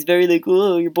him. And he's very like,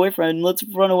 oh, your boyfriend, let's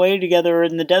run away together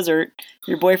in the desert.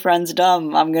 Your boyfriend's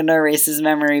dumb. I'm gonna erase his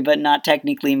memory, but not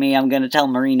technically me. I'm gonna tell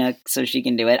Marina so she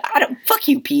can do it. Fuck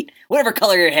you, Pete. Whatever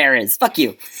color your hair is, fuck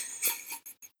you.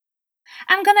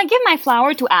 I'm gonna give my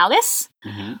flower to Alice,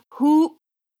 who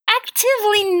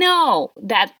actively know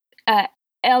that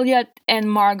Elliot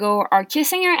and Margot are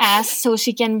kissing her ass, so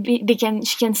she can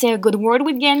say a good word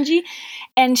with Genji,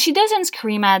 and she doesn't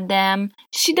scream at them.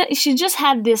 She just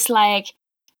had this like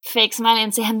fake smile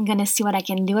and say, "I'm gonna see what I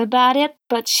can do about it,"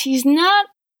 but she's not.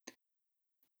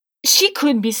 She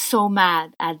could be so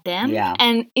mad at them,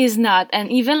 and is not.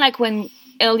 And even like when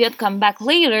Elliot come back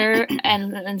later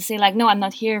and say like, "No, I'm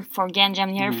not here for Genji.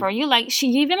 I'm here for you." Like,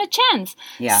 she gave him a chance.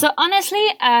 Yeah. So honestly,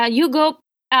 you go,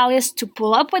 Alice, to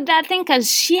pull up with that thing, because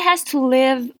she has to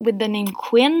live with the name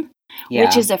Quinn,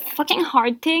 which is a fucking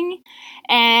hard thing,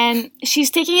 and she's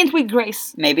taking it with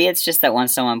grace. Maybe it's just that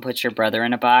once someone puts your brother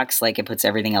in a box, like, it puts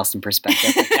everything else in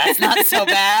perspective. Like, that's not so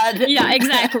bad. Yeah,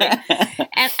 exactly.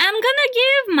 And I'm gonna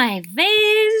give my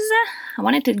vase. I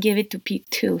wanted to give it to Pete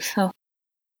too, so.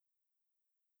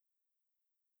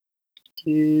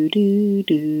 Do do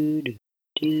do do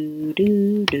do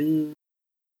do do.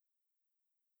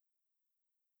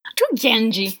 To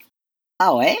Genji.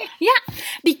 Oh, eh? Yeah,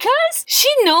 because she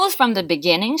knows from the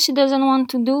beginning she doesn't want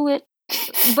to do it.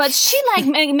 But she like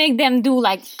make them do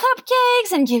like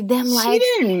cupcakes and give them like. She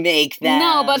didn't make them.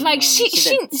 No, but like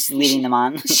she's leading them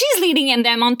on. She's leading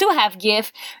them on to have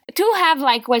gift, to have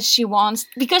like what she wants,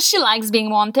 because she likes being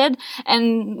wanted.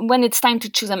 And when it's time to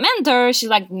choose a mentor, she's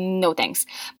like, no thanks.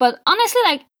 But honestly,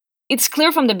 like, it's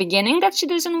clear from the beginning that she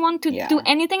doesn't want to do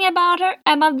anything about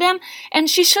them, and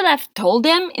she should have told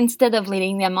them instead of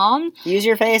leading them on. Use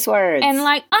your face words. And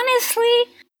like, honestly.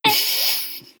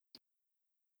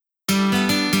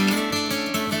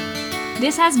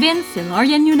 This has been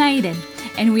Philorian United,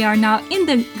 and we are now in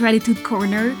the gratitude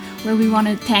corner, where we want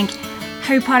to thank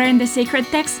Harry Potter and the Sacred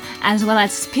Text, as well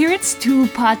as Spirits, two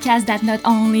podcasts that not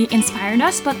only inspired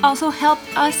us, but also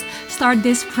helped us start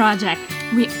this project.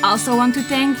 We also want to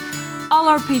thank all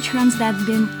our patrons that have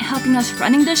been helping us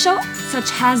running the show,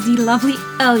 such as the lovely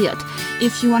Elliot.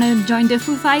 If you want to join the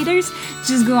Foo Fighters,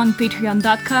 just go on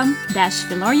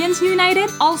patreon.com/Philorians United.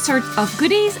 All sorts of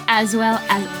goodies, as well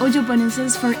as audio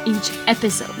bonuses for each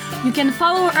episode. You can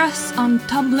follow us on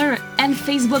Tumblr and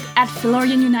Facebook at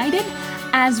Philorian United,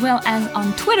 as well as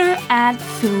on Twitter at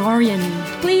Philorian.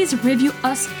 Please review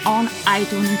us on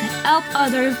iTunes to help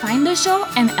others find the show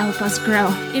and help us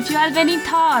grow. If you have any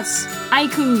thoughts,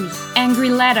 haikus,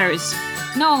 angry letters,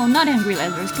 no, not angry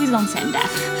letters, please don't send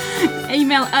that.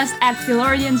 Email us at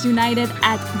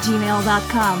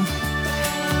philoriansunited@gmail.com.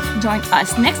 Join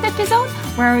us next episode,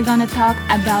 where we're gonna talk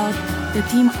about the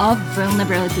theme of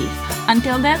vulnerability.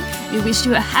 Until then, we wish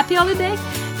you a happy holiday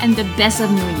and the best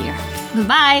of New Year.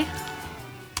 Goodbye!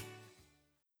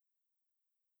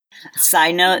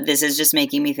 Side note, this is just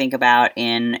making me think about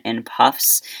in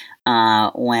Puffs,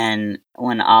 when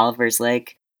Oliver's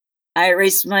like, I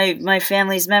erased my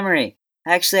family's memory.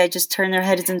 Actually, I just turned their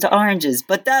heads into oranges,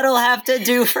 but that'll have to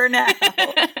do for now.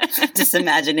 Just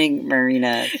imagining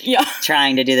Marina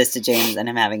trying to do this to James and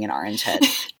him having an orange head.